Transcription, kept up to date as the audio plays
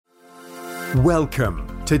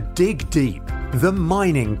Welcome to Dig Deep, the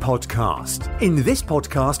mining podcast. In this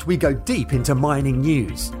podcast, we go deep into mining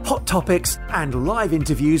news, hot topics, and live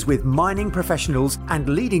interviews with mining professionals and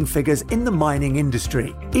leading figures in the mining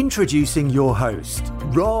industry. Introducing your host,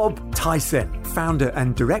 Rob Tyson, founder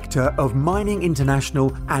and director of Mining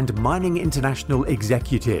International and Mining International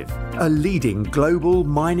Executive, a leading global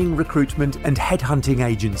mining recruitment and headhunting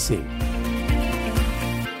agency.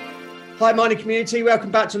 Hi, mining community.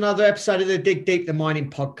 Welcome back to another episode of the Dig Deep, the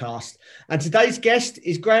mining podcast. And today's guest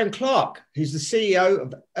is Graham Clark, who's the CEO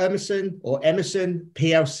of Emerson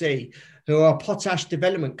PLC, who are a potash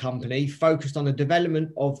development company focused on the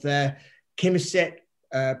development of their Kemessat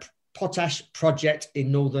potash project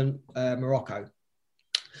in northern Morocco.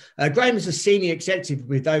 Graham is a senior executive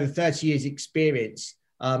with over 30 years experience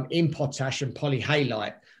in potash and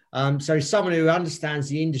polyhalite. So he's someone who understands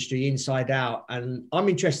the industry inside out. And I'm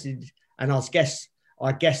interested, and I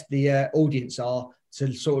guess the audience are,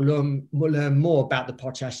 to sort of learn more about the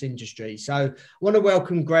potash industry. So I want to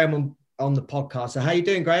welcome Graham on the podcast. So how are you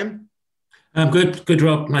doing, Graham? I'm good,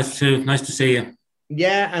 Rob. Nice to see you.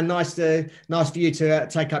 Yeah, and nice for you to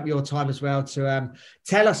take up your time as well to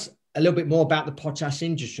tell us a little bit more about the potash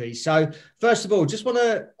industry. So first of all, just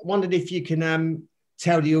wondered if you can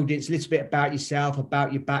tell the audience a little bit about yourself,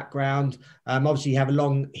 about your background. Obviously, you have a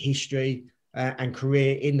long history and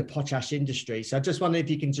career in the potash industry. So I just wondered if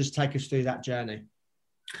you can just take us through that journey.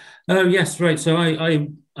 Yes, right. So I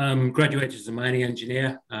graduated as a mining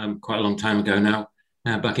engineer quite a long time ago now,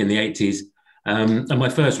 back in the 80s. And my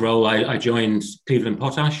first role, I joined Cleveland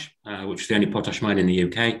Potash, which is the only potash mine in the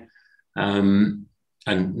UK, and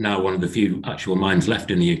now one of the few actual mines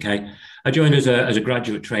left in the UK. I joined as a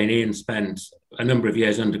graduate trainee and spent a number of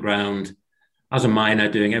years underground as a miner,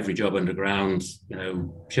 doing every job underground,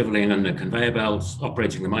 shoveling under conveyor belts,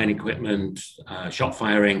 operating the mining equipment, shot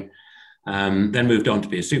firing. Then moved on to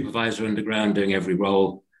be a supervisor underground, doing every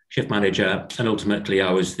role, shift manager, and ultimately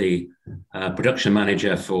I was the production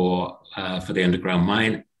manager for the underground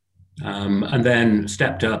mine, and then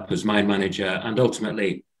stepped up as mine manager, and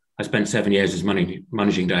ultimately I spent 7 years as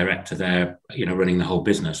managing director there, running the whole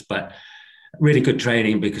business. But really good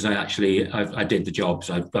training, because I did the jobs.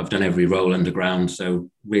 I've done every role underground,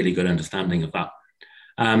 so really good understanding of that,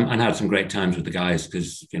 and had some great times with the guys,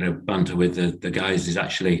 because banter with the guys is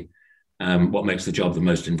actually what makes the job the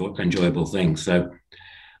most enjoyable thing. So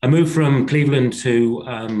I moved from Cleveland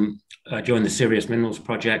to join the Sirius Minerals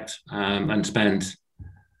project, and spent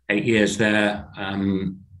 8 years there.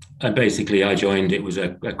 And basically I joined, it was a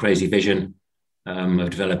crazy vision of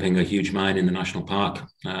developing a huge mine in the national park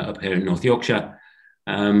up here in North Yorkshire.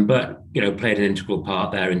 But played an integral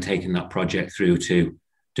part there in taking that project through to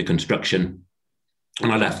construction.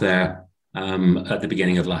 And I left there at the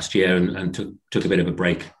beginning of last year and took a bit of a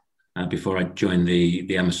break before I joined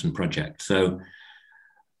the Emerson project. So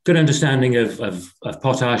good understanding of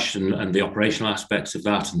potash and the operational aspects of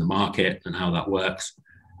that and the market and how that works.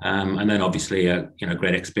 And then obviously a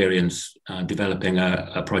great experience developing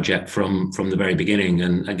a project from the very beginning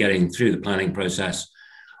and getting through the planning process,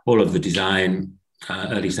 all of the design,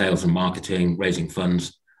 early sales and marketing, raising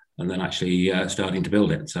funds, and then actually starting to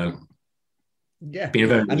build it. So yeah, been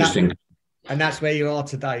very interesting. And that's where you are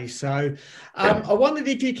today. So I wondered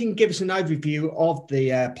if you can give us an overview of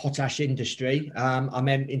the potash industry. I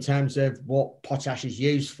meant in terms of what potash is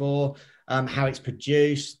used for, how it's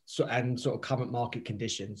produced, and sort of current market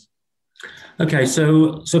conditions. Okay,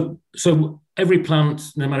 so every plant,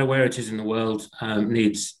 no matter where it is in the world,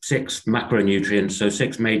 needs 6 macronutrients, so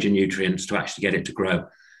 6 major nutrients to actually get it to grow.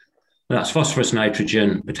 That's phosphorus,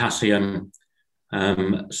 nitrogen, potassium,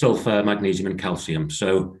 sulfur, magnesium, and calcium.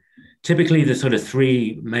 So typically the sort of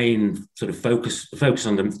 3 main sort of focus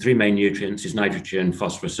on the 3 main nutrients is nitrogen,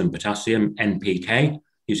 phosphorus, and potassium, NPK,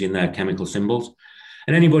 using their chemical symbols.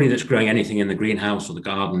 And anybody that's growing anything in the greenhouse or the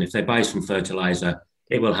garden, if they buy some fertilizer,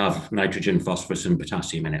 it will have nitrogen, phosphorus, and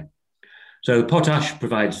potassium in it. So potash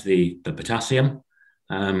provides the potassium,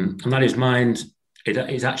 and that is mined. It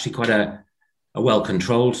is actually quite a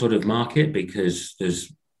well-controlled sort of market, because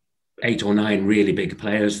there's 8 or 9 really big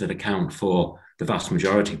players that account for the vast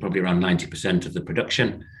majority, probably around 90% of the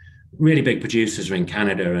production. Really big producers are in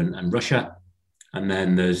Canada and Russia. And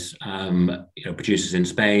then there's producers in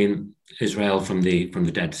Spain, Israel from the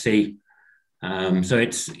Dead Sea. So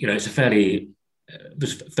it's there's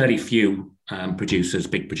fairly few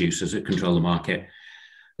big producers that control the market.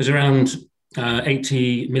 There's around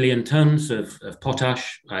 80 million tons of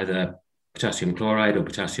potash, either potassium chloride or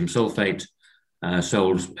potassium sulfate,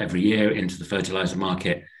 sold every year into the fertilizer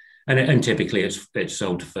market. And typically it's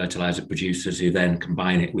sold to fertilizer producers who then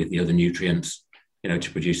combine it with the other nutrients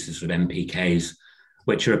to produce the sort of NPKs,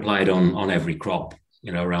 which are applied on every crop,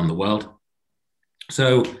 around the world.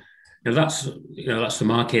 So, that's the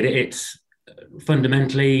market. It's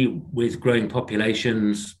fundamentally, with growing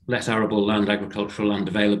populations, less arable land, agricultural land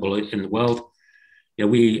available in the world,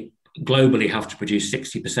 we globally have to produce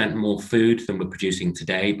 60% more food than we're producing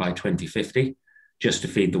today by 2050, just to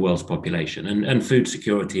feed the world's population. And food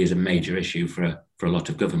security is a major issue for a lot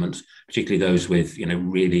of governments, particularly those with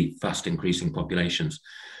really fast increasing populations.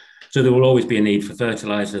 So there will always be a need for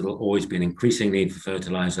fertilizer. There'll always be an increasing need for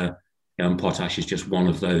fertilizer. And potash is just one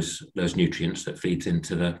of those nutrients that feeds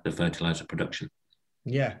into the fertilizer production.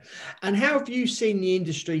 Yeah. And how have you seen the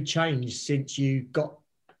industry change since you got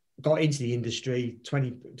into the industry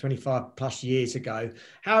 25 plus years ago?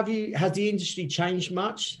 Has the industry changed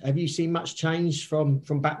much? Have you seen much change from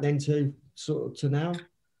back then to now?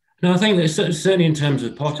 No, I think that certainly in terms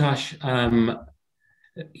of potash, there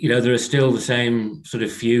are still the same sort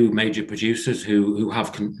of few major producers who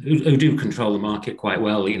do control the market quite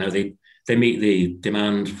well. They meet the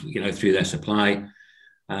demand, through their supply.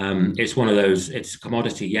 It's one of those. It's a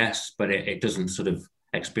commodity, yes, but it doesn't sort of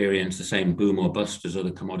experience the same boom or bust as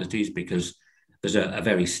other commodities, because there's a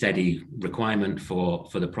very steady requirement for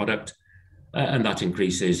the product, and that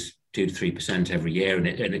increases 2 to 3% every year, and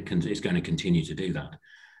it's going to continue to do that.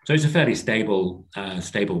 So it's a fairly stable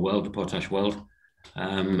world, the potash world,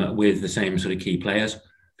 with the same sort of key players.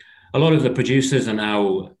 A lot of the producers are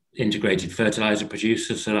now integrated fertilizer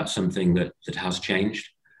producers, so that's something that has changed.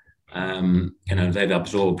 They've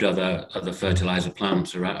absorbed other fertilizer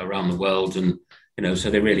plants around the world, and so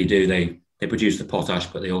they really do. They produce the potash,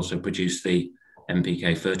 but they also produce the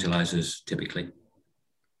NPK fertilizers typically.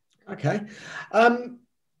 Okay.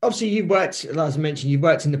 Obviously, as I mentioned, you've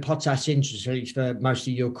worked in the potash industry for most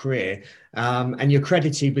of your career, and you're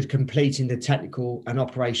credited with completing the technical and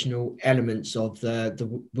operational elements of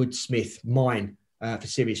the Woodsmith mine for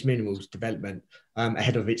Sirius Minerals development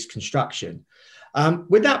ahead of its construction.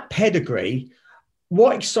 With that pedigree,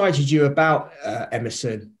 what excited you about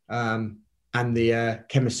Emerson and the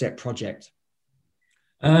ChemoSet project?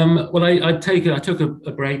 Well, I took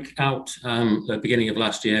a break out at the beginning of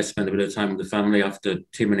last year, spent a bit of time with the family after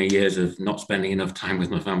too many years of not spending enough time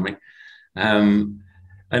with my family. And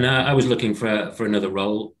I was looking for another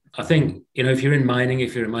role. I think, if you're in mining,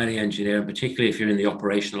 if you're a mining engineer, and particularly if you're in the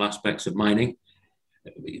operational aspects of mining,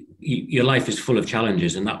 your life is full of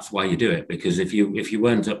challenges, and that's why you do it. Because if you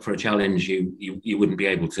weren't up for a challenge, you wouldn't be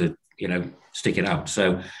able to, stick it out.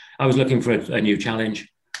 So I was looking for a new challenge.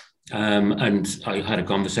 And I had a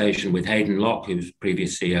conversation with Hayden Locke, who's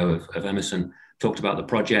previous CEO of Emerson, talked about the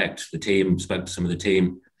project, the team, spoke to some of the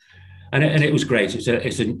team, and it was great.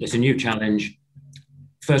 It's a new challenge.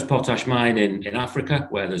 First potash mine in Africa,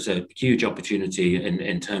 where there's a huge opportunity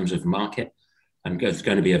in terms of market, and there's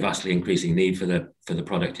going to be a vastly increasing need for the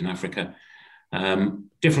product in Africa.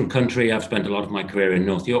 Different country. I've spent a lot of my career in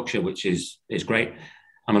North Yorkshire, which is great.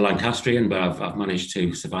 I'm a Lancastrian, but I've managed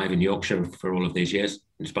to survive in Yorkshire for all of these years,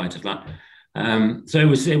 in spite of that. So it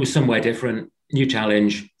was somewhere different, new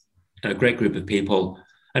challenge, a great group of people,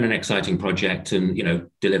 and an exciting project, and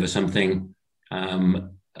deliver something.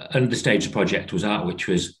 And the stage the project was at, which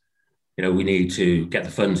was, we need to get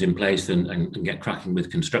the funds in place and get cracking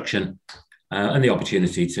with construction, and the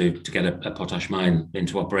opportunity to get a potash mine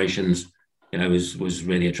into operations, was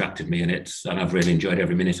really attracted me, and I've really enjoyed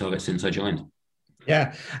every minute of it since I joined.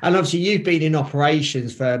 Yeah. And obviously you've been in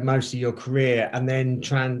operations for most of your career, and then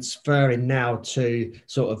transferring now to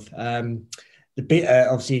sort of the bit,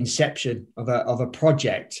 obviously inception of a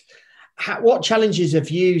project. What challenges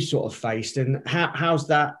have you sort of faced, and how's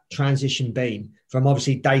that transition been from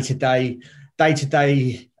obviously day to day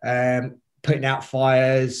putting out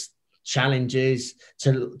fires, challenges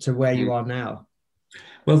to where you are now?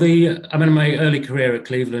 Well, my early career at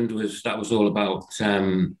Cleveland was all about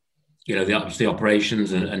the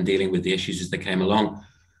operations and dealing with the issues as they came along.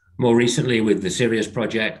 More recently, with the Sirius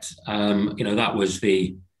project, that was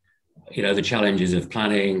the challenges of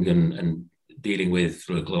planning and dealing with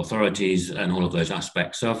local authorities and all of those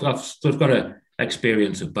aspects. So I've sort of got an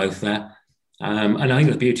experience of both there. And I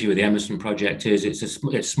think the beauty with the Emerson project is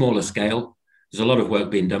it's smaller scale. There's a lot of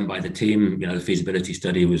work being done by the team. The feasibility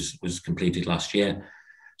study was completed last year.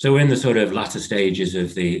 So we're in the sort of latter stages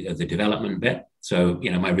of the development bit. So,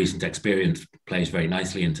 my recent experience plays very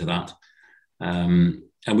nicely into that. And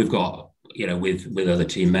we've got, with other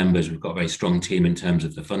team members, we've got a very strong team in terms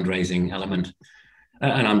of the fundraising element.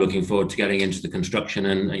 And I'm looking forward to getting into the construction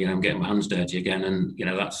and, I'm getting my hands dirty again. And,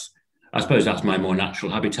 I suppose that's my more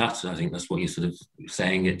natural habitat. I think that's what you're sort of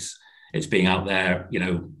saying. It's being out there,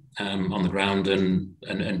 on the ground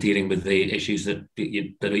and dealing with the issues that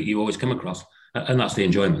you always come across. And that's the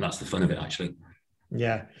enjoyment, that's the fun of it, actually.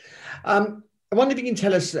 Yeah. I wonder if you can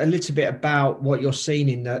tell us a little bit about what you're seeing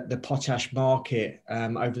in the potash market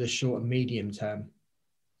over the short and medium term.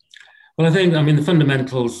 Well, I mean, the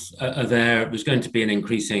fundamentals are there. There's going to be an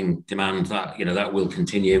increasing demand that will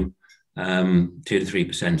continue 2 to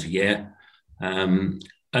 3% a year. And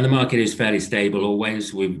the market is fairly stable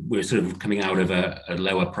always. We're sort of coming out of a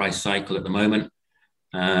lower price cycle at the moment.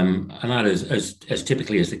 And that is, as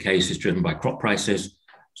typically is the case, is driven by crop prices.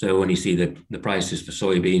 So when you see the prices for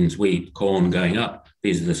soybeans, wheat, corn going up,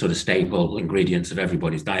 these are the sort of staple ingredients of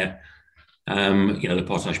everybody's diet. The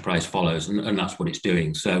potash price follows, and that's what it's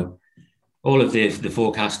doing. So all of the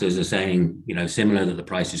forecasters are saying, similar, that the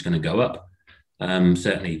price is going to go up.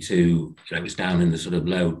 Certainly to, it's down in the sort of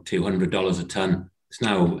low $200 a ton. It's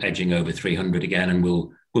now edging over 300 again, and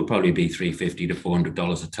will probably be $350 to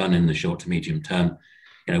 $400 a ton in the short to medium term,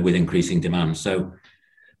 with increasing demand. So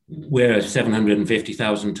we're a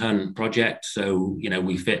 750,000 ton project. So,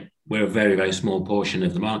 we're a very, very small portion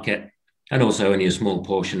of the market, and also only a small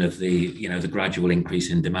portion of the gradual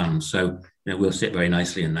increase in demand. So, we'll sit very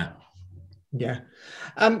nicely in that. Yeah.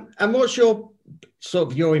 And what's your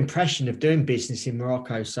impression of doing business in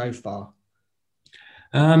Morocco so far?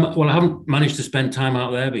 Well, I haven't managed to spend time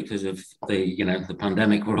out there because of the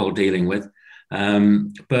pandemic we're all dealing with.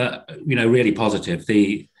 But really positive.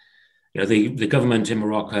 The government in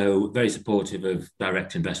Morocco, very supportive of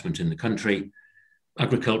direct investment in the country.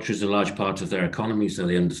 Agriculture is a large part of their economy, so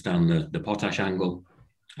they understand the potash angle.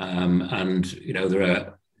 And there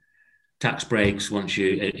are tax breaks once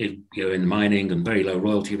you're in mining, and very low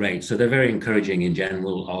royalty rates. So they're very encouraging in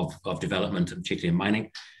general of development, and particularly in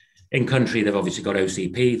mining. In country, they've obviously got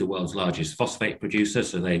OCP, the world's largest phosphate producer.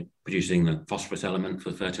 So they're producing the phosphorus element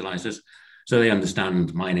for fertilizers. So they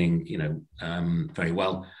understand mining, very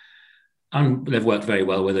well. And they've worked very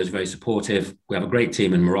well with us, very supportive. We have a great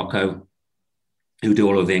team in Morocco who do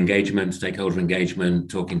all of the engagement, stakeholder engagement,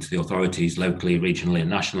 talking to the authorities locally, regionally, and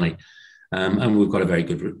nationally. And we've got a very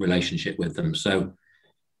good relationship with them. So,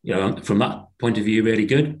 from that point of view, really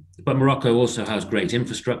good. But Morocco also has great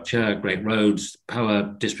infrastructure, great roads,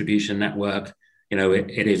 power distribution network.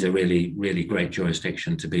 It is a really, really great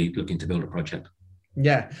jurisdiction to be looking to build a project.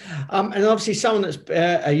 Yeah. And obviously someone that's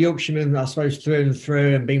a Yorkshireman, I suppose, through and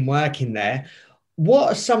through, and been working there,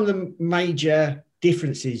 what are some of the major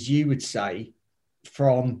differences you would say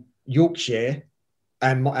from Yorkshire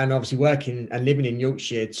and obviously working and living in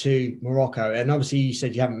Yorkshire to Morocco? And obviously you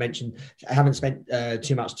said you haven't spent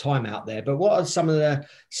too much time out there, but what are some of the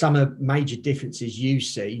major differences you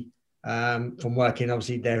see from working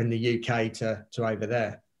obviously there in the UK to over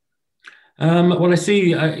there? Well, I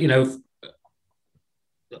see,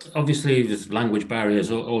 obviously there's language barriers,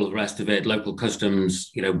 all the rest of it, local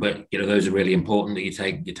customs, but those are really important, that you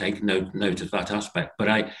take note of that aspect. But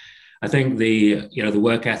I think the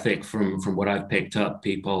work ethic from what I've picked up,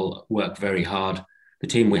 people work very hard. The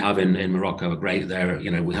team we have in Morocco are great there.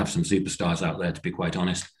 We have some superstars out there, to be quite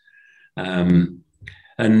honest. And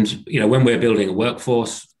when we're building a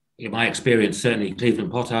workforce, in my experience, certainly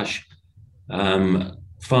Cleveland Potash,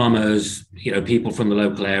 farmers, people from the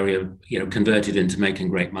local area, converted into making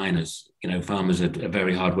great miners. Farmers are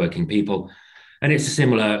very hardworking people. And it's a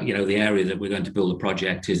similar, the area that we're going to build a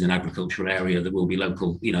project is an agricultural area that will be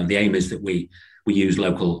local. The aim is that we use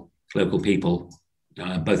local people,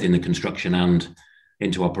 both in the construction and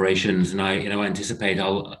into operations. And I anticipate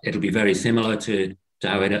it'll be very similar to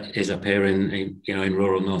how it is up here in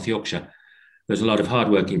rural North Yorkshire. There's a lot of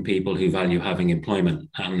hardworking people who value having employment,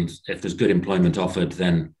 and if there's good employment offered,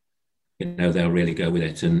 then they'll really go with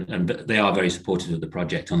it. And they are very supportive of the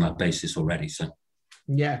project on that basis already. So.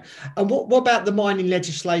 Yeah. And what about the mining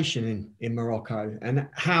legislation in Morocco, and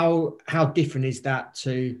how different is that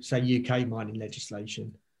to, say, UK mining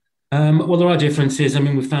legislation? Well, there are differences. I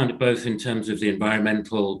mean, we found it both in terms of the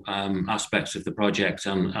environmental aspects of the project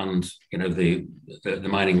and the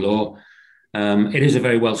mining law. It is a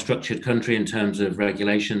very well-structured country in terms of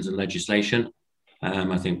regulations and legislation.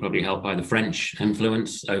 I think probably helped by the French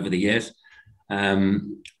influence over the years.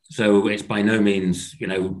 So it's by no means,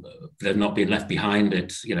 they've not been left behind.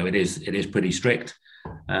 It is pretty strict.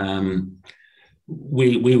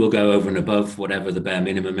 We will go over and above whatever the bare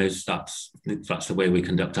minimum is. That's the way we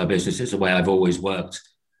conduct our business. It's the way I've always worked.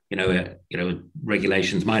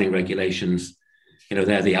 Regulations, mining regulations,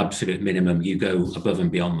 they're the absolute minimum. You go above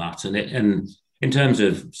and beyond that. And in terms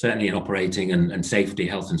of certainly in operating and safety,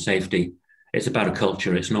 health and safety, it's about a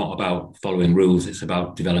culture. It's not about following rules. It's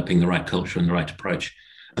about developing the right culture and the right approach.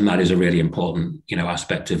 And that is a really important,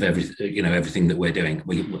 aspect of everything that we're doing.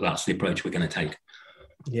 That's the approach we're going to take.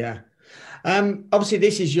 Yeah. Obviously,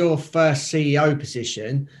 this is your first CEO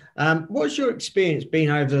position. What's your experience been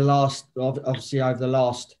over the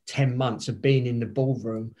last 10 months of being in the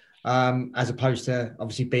boardroom, as opposed to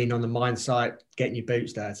obviously being on the mine site, getting your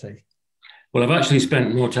boots dirty? Well, I've actually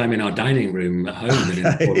spent more time in our dining room at home than in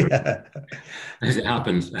the boardroom, as it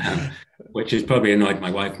happens, which has probably annoyed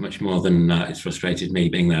my wife much more than it's frustrated me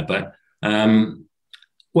being there. But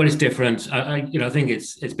what is different, I think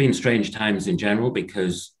it's been strange times in general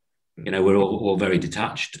because, we're all very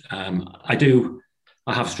detached.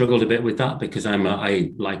 I have struggled a bit with that because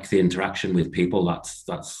I like the interaction with people.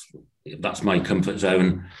 That's my comfort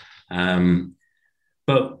zone.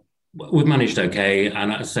 But we've managed okay,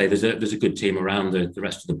 and I'd say there's a good team around. The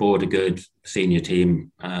rest of the board are good, senior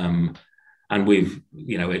team, and we've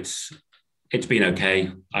it's been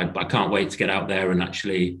okay. I can't wait to get out there and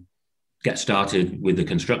actually get started with the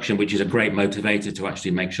construction, which is a great motivator to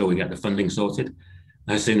actually make sure we get the funding sorted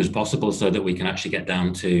as soon as possible, so that we can actually get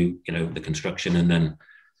down to the construction and then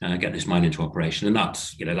get this mine into operation. And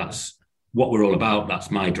that's what we're all about. That's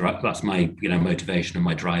my motivation, and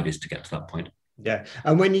my drive is to get to that point. Yeah.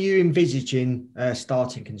 And when are you envisaging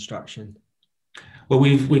starting construction? Well,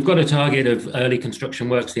 we've got a target of early construction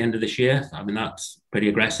works the end of this year. I mean, that's pretty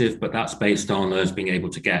aggressive, but that's based on us being able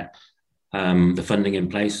to get the funding in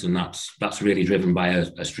place, and that's really driven by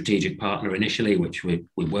a strategic partner initially, which we're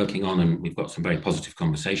working on, and we've got some very positive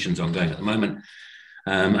conversations ongoing at the moment,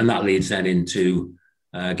 and that leads then into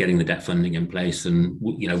getting the debt funding in place, and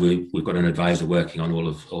we've got an advisor working on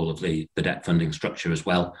all of the debt funding structure as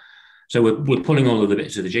well. So we're pulling all of the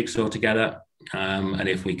bits of the jigsaw together, and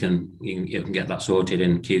if we can get that sorted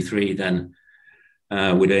in Q3, then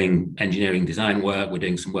we're doing engineering design work. We're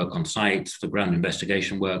doing some work on site for ground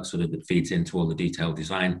investigation work, so that it feeds into all the detailed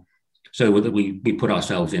design, so that we put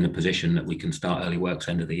ourselves in a position that we can start early works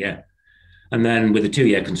end of the year. And then with a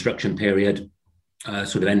 2-year construction period,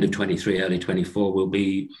 sort of end of 23, early 24, we'll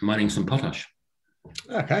be mining some potash.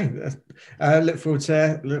 Okay, look forward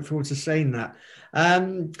to seeing that.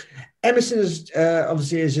 Emerson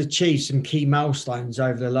has achieved some key milestones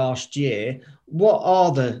over the last year. What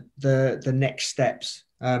are the next steps?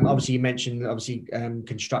 Obviously, you mentioned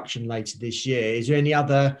construction later this year. Is there any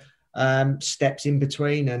other steps in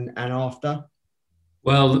between and after?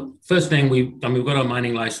 Well, first thing, we've got our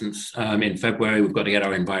mining license in February. We've got to get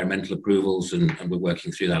our environmental approvals, and we're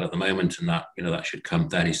working through that at the moment, and that should come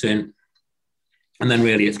fairly soon. And then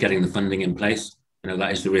really it's getting the funding in place.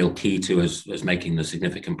 That is the real key to us making the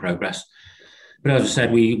significant progress. But as I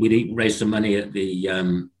said, we raised some money at the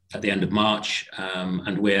end of March,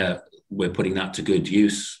 and we're putting that to good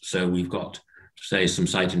use. So we've got, say, some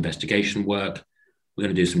site investigation work. We're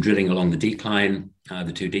going to do some drilling along the decline,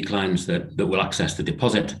 the 2 declines that will access the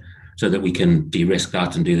deposit, so that we can de-risk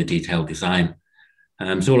that and do the detailed design.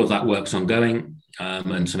 So all of that work's ongoing,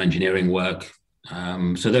 and some engineering work.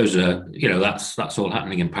 So those are, that's all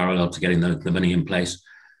happening in parallel to getting the money in place,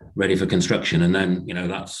 ready for construction. And then,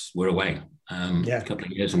 we're away a couple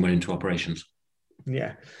of years and we're into operations.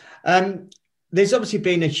 Yeah. There's obviously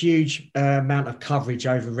been a huge amount of coverage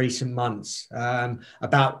over recent months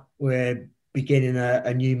about we're beginning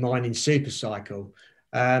a new mining super cycle.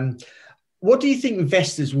 What do you think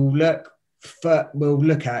investors will look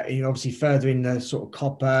at, obviously further in the sort of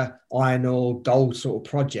copper, iron ore, gold sort of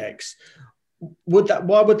projects?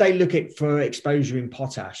 Why would they look at for exposure in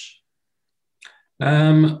potash?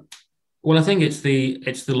 Well, I think it's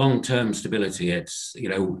the long-term stability. It's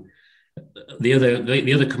the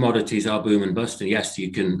other commodities are boom and bust, and yes,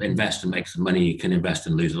 you can invest and make some money. You can invest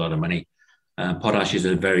and lose a lot of money. Potash is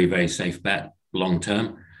a very, very safe bet long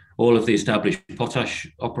term. All of the established potash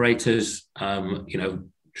operators,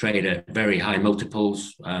 trade at very high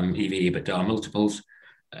multiples, EV/EBITDA multiples,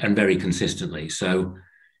 and very consistently. So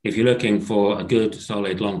if you're looking for a good,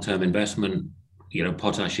 solid, long-term investment,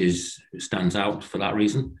 potash stands out for that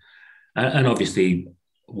reason. And obviously,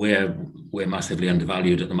 we're massively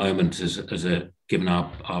undervalued at the moment given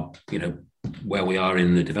our where we are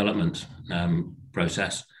in the development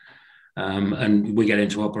process. And we get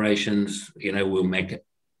into operations, we'll make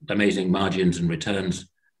amazing margins and returns.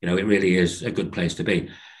 It really is a good place to be.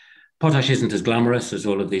 Potash isn't as glamorous as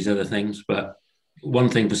all of these other things, but one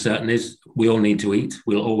thing for certain is we all need to eat.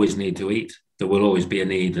 We'll always need to eat. There will always be a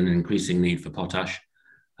need, an increasing need for potash.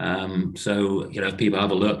 So, if people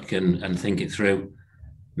have a look and think it through,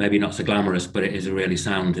 maybe not so glamorous, but it is a really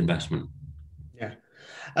sound investment. Yeah.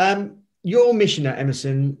 Your mission at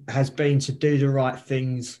Emerson has been to do the right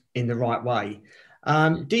things in the right way.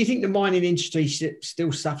 Do you think the mining industry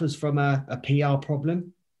still suffers from a PR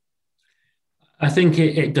problem? I think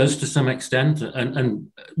it does to some extent,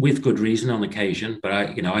 and with good reason on occasion. But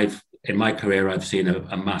I've in my career, I've seen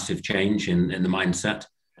a massive change in the mindset.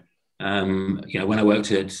 When I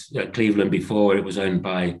worked at Cleveland before, it was owned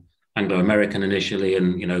by Anglo American initially,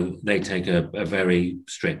 and they take a very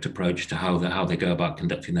strict approach to how they go about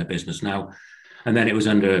conducting their business now. And then it was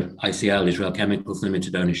under ICL, Israel Chemicals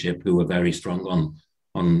Limited ownership, who were very strong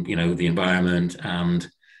on the environment and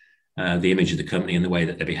the image of the company and the way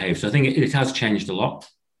that they behave. So I think it has changed a lot.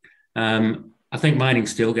 I think mining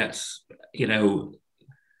still gets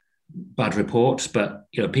bad reports, but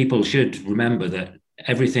people should remember that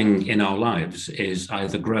everything in our lives is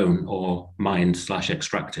either grown or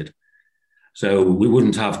mined/extracted. So we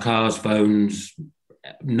wouldn't have cars, phones,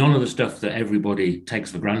 none of the stuff that everybody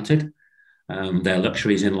takes for granted. They're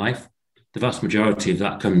luxuries in life. The vast majority of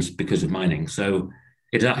that comes because of mining. So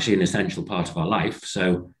it's actually an essential part of our life.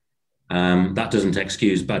 So that doesn't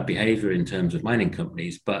excuse bad behavior in terms of mining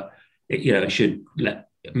companies, but it should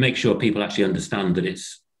make sure people actually understand that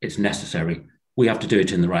it's necessary. We have to do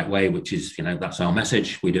it in the right way, which is, that's our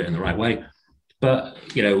message. We do it in the right way. But,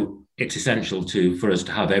 it's essential for us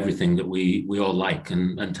to have everything that we all like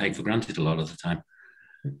and take for granted a lot of the time.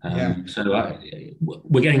 So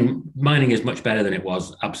mining is much better than it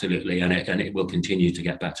was, absolutely. And it will continue to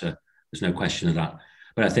get better. There's no question of that.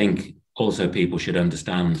 But I think also people should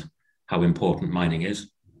understand how important mining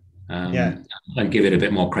is and give it a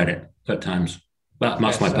bit more credit at times.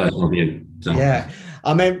 That's my personal view. So. Yeah.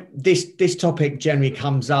 I mean, this topic generally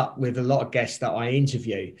comes up with a lot of guests that I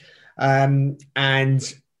interview. And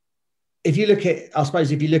if you look at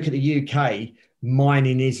the UK,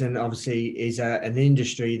 mining is an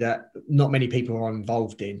industry that not many people are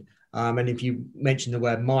involved in. And if you mention the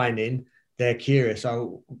word mining, they're curious.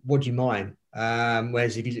 Oh, what do you mine?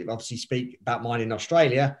 Whereas if you obviously speak about mining in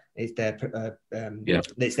Australia, it's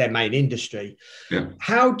their main industry. Yeah.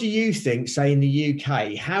 How do you think, say in the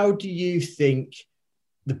UK, how do you think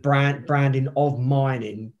the branding of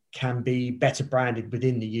mining can be better branded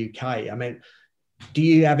within the UK? I mean, do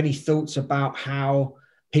you have any thoughts about how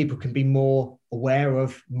people can be more aware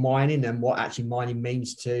of mining and what actually mining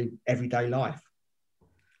means to everyday life?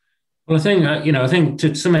 Well, I think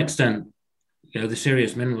to some extent, the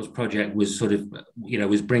Serious Minerals project was sort of,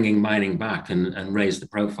 was bringing mining back and raise the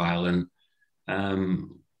profile and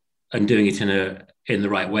doing it in the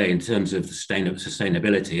right way in terms of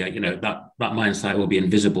sustainability. That mine site will be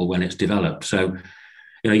invisible when it's developed. So,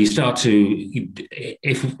 you start to,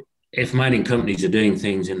 if mining companies are doing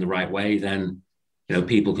things in the right way, then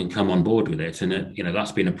people can come on board with it, and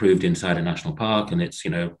that's been approved inside a national park, and it's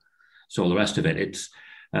so all the rest of it. It's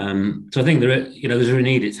so I think there's a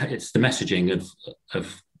need. It's the messaging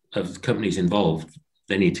of companies involved.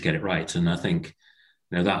 They need to get it right, and I think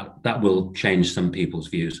that will change some people's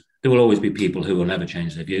views. There will always be people who will never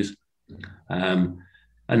change their views,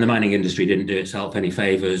 and the mining industry didn't do itself any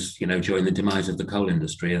favors, during the demise of the coal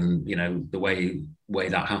industry, and the way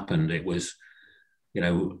that happened. It was,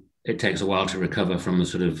 it takes a while to recover from the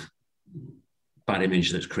sort of bad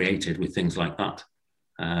image that's created with things like that.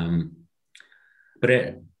 But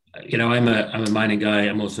I'm a mining guy.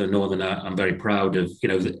 I'm also a northerner. I'm very proud of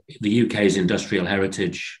the UK's industrial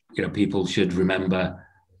heritage. People should remember.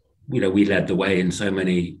 We led the way in so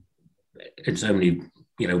many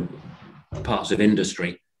parts of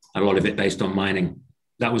industry. A lot of it based on mining.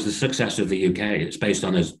 That was the success of the UK. It's based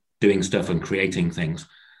on us doing stuff and creating things,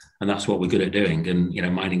 and that's what we're good at doing. And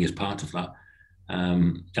mining is part of that.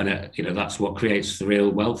 And that's what creates the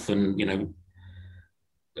real wealth. And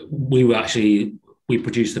we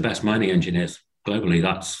produce the best mining engineers globally.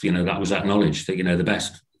 That was acknowledged that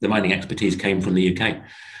the mining expertise came from the UK.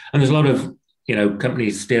 And there's a lot of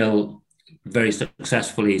companies still very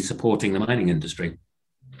successfully supporting the mining industry.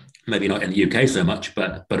 Maybe not in the UK so much,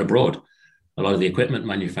 but abroad. A lot of the equipment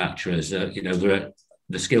manufacturers,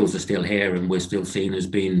 the skills are still here, and we're still seen as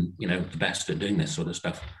being the best at doing this sort of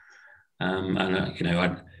stuff.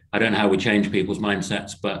 I don't know how we change people's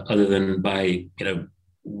mindsets, but other than by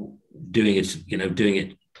doing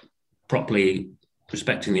it properly,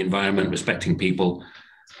 respecting the environment, respecting people,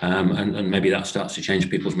 and maybe that starts to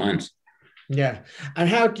change people's minds. Yeah. And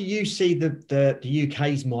how do you see the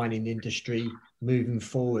UK's mining industry moving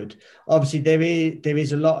forward? Obviously, there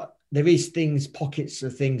is pockets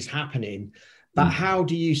of things happening, but how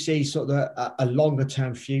do you see sort of a longer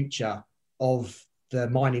term future of the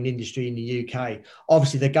mining industry in the UK?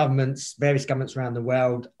 Obviously, various governments around the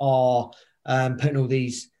world are putting all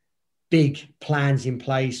these big plans in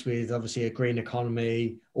place with obviously a green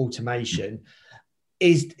economy, automation.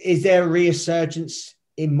 Is there a resurgence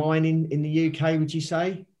in mining in the UK, would you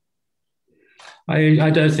say? I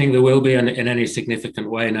don't think there will be in any significant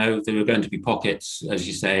way. No, there are going to be pockets, as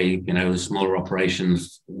you say. The smaller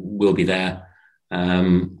operations will be there,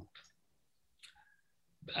 and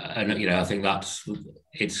I think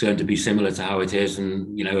it's going to be similar to how it is,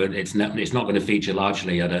 and it's not going to feature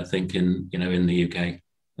largely, I don't think, in the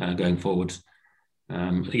UK going forwards.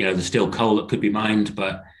 There's still coal that could be mined,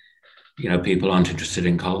 but people aren't interested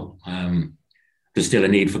in coal. There's still a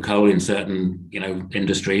need for coal in certain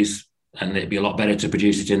industries. And it'd be a lot better to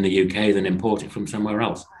produce it in the UK than import it from somewhere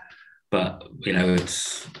else. But,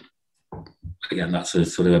 it's, again, that's a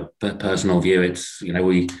sort of a personal view. It's,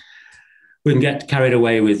 we can get carried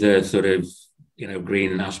away with the sort of,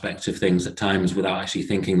 green aspects of things at times without actually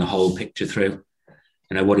thinking the whole picture through.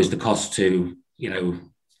 What is the cost to,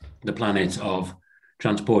 the planet of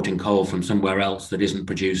transporting coal from somewhere else that isn't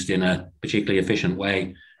produced in a particularly efficient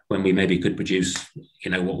way when we maybe could produce,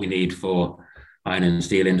 what we need for iron and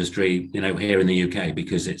steel industry, here in the UK,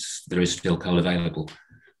 because there is still coal available.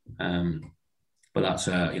 But that's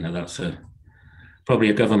probably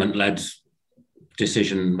a government-led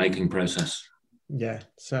decision-making process. Yeah,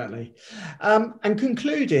 certainly. And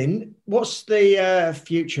concluding, what's the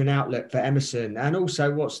future and outlook for Emerson, and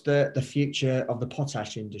also what's the future of the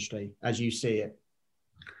potash industry as you see it?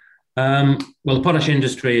 Well, the potash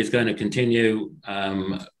industry is going to continue.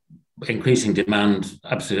 Increasing demand,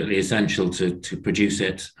 absolutely essential to produce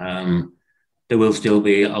it. There will still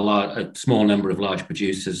be a small number of large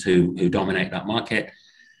producers who dominate that market.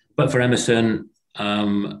 But for Emerson,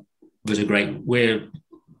 we're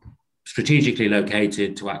strategically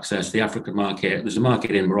located to access the African market. There's a market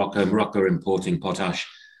in Morocco. Morocco are importing potash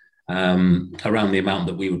around the amount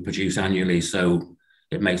that we would produce annually. So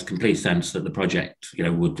it makes complete sense that the project,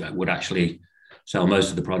 would actually sell most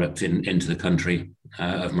of the product into the country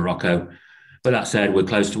of Morocco. But that said, we're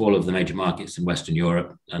close to all of the major markets in Western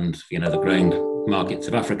Europe and, the growing markets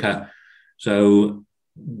of Africa. So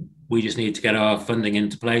we just need to get our funding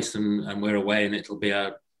into place and we're away, and it'll be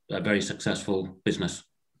a very successful business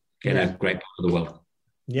in a great part of the world.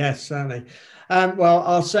 Yes, certainly. Well,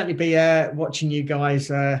 I'll certainly be watching you guys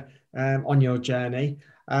on your journey.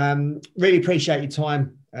 Really appreciate your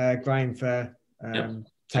time, Graham, for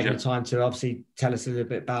taking the time to obviously tell us a little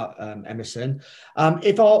bit about Emerson.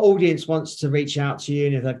 If our audience wants to reach out to you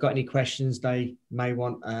and if they've got any questions they may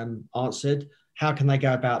want answered, how can they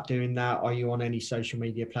go about doing that? Are you on any social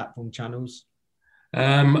media platform channels?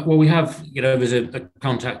 Well, we have, there's a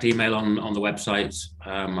contact email on the website.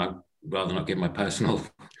 I'd rather not give my personal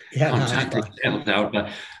contact details out,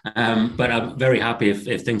 but I'm very happy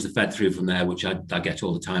if things are fed through from there, which I get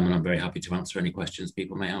all the time, and I'm very happy to answer any questions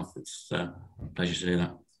people may have. It's a pleasure to do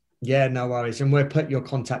that. Yeah, no worries. And we'll put your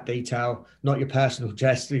contact detail, not your personal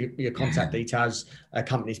address, your contact details,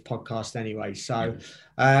 accompanies podcast anyway. So,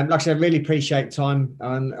 like I said, really appreciate time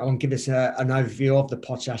on give us an overview of the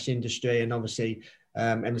potash industry and obviously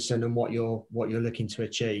Emerson and what you're looking to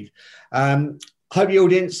achieve. Hope you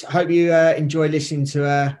enjoy listening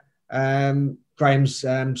to Graham's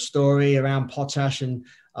story around potash, and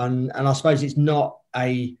I suppose it's not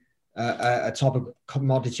a type of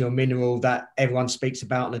commodity or mineral that everyone speaks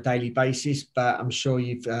about on a daily basis, but I'm sure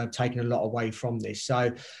you've taken a lot away from this. So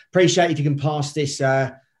appreciate if you can pass this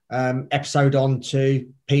episode on to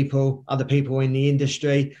other people in the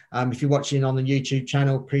industry. If you're watching on the YouTube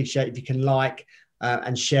channel, appreciate if you can like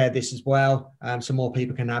and share this as well, so more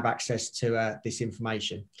people can have access to this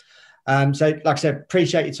information. So like I said,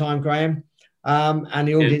 appreciate your time, Graham, and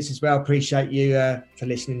the audience as well. Appreciate you for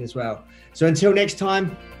listening as well. So until next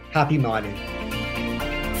time, happy mining.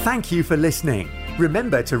 Thank you for listening.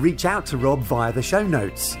 Remember to reach out to Rob via the show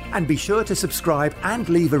notes and be sure to subscribe and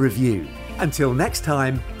leave a review. Until next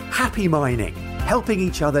time, happy mining, helping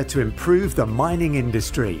each other to improve the mining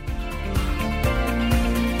industry.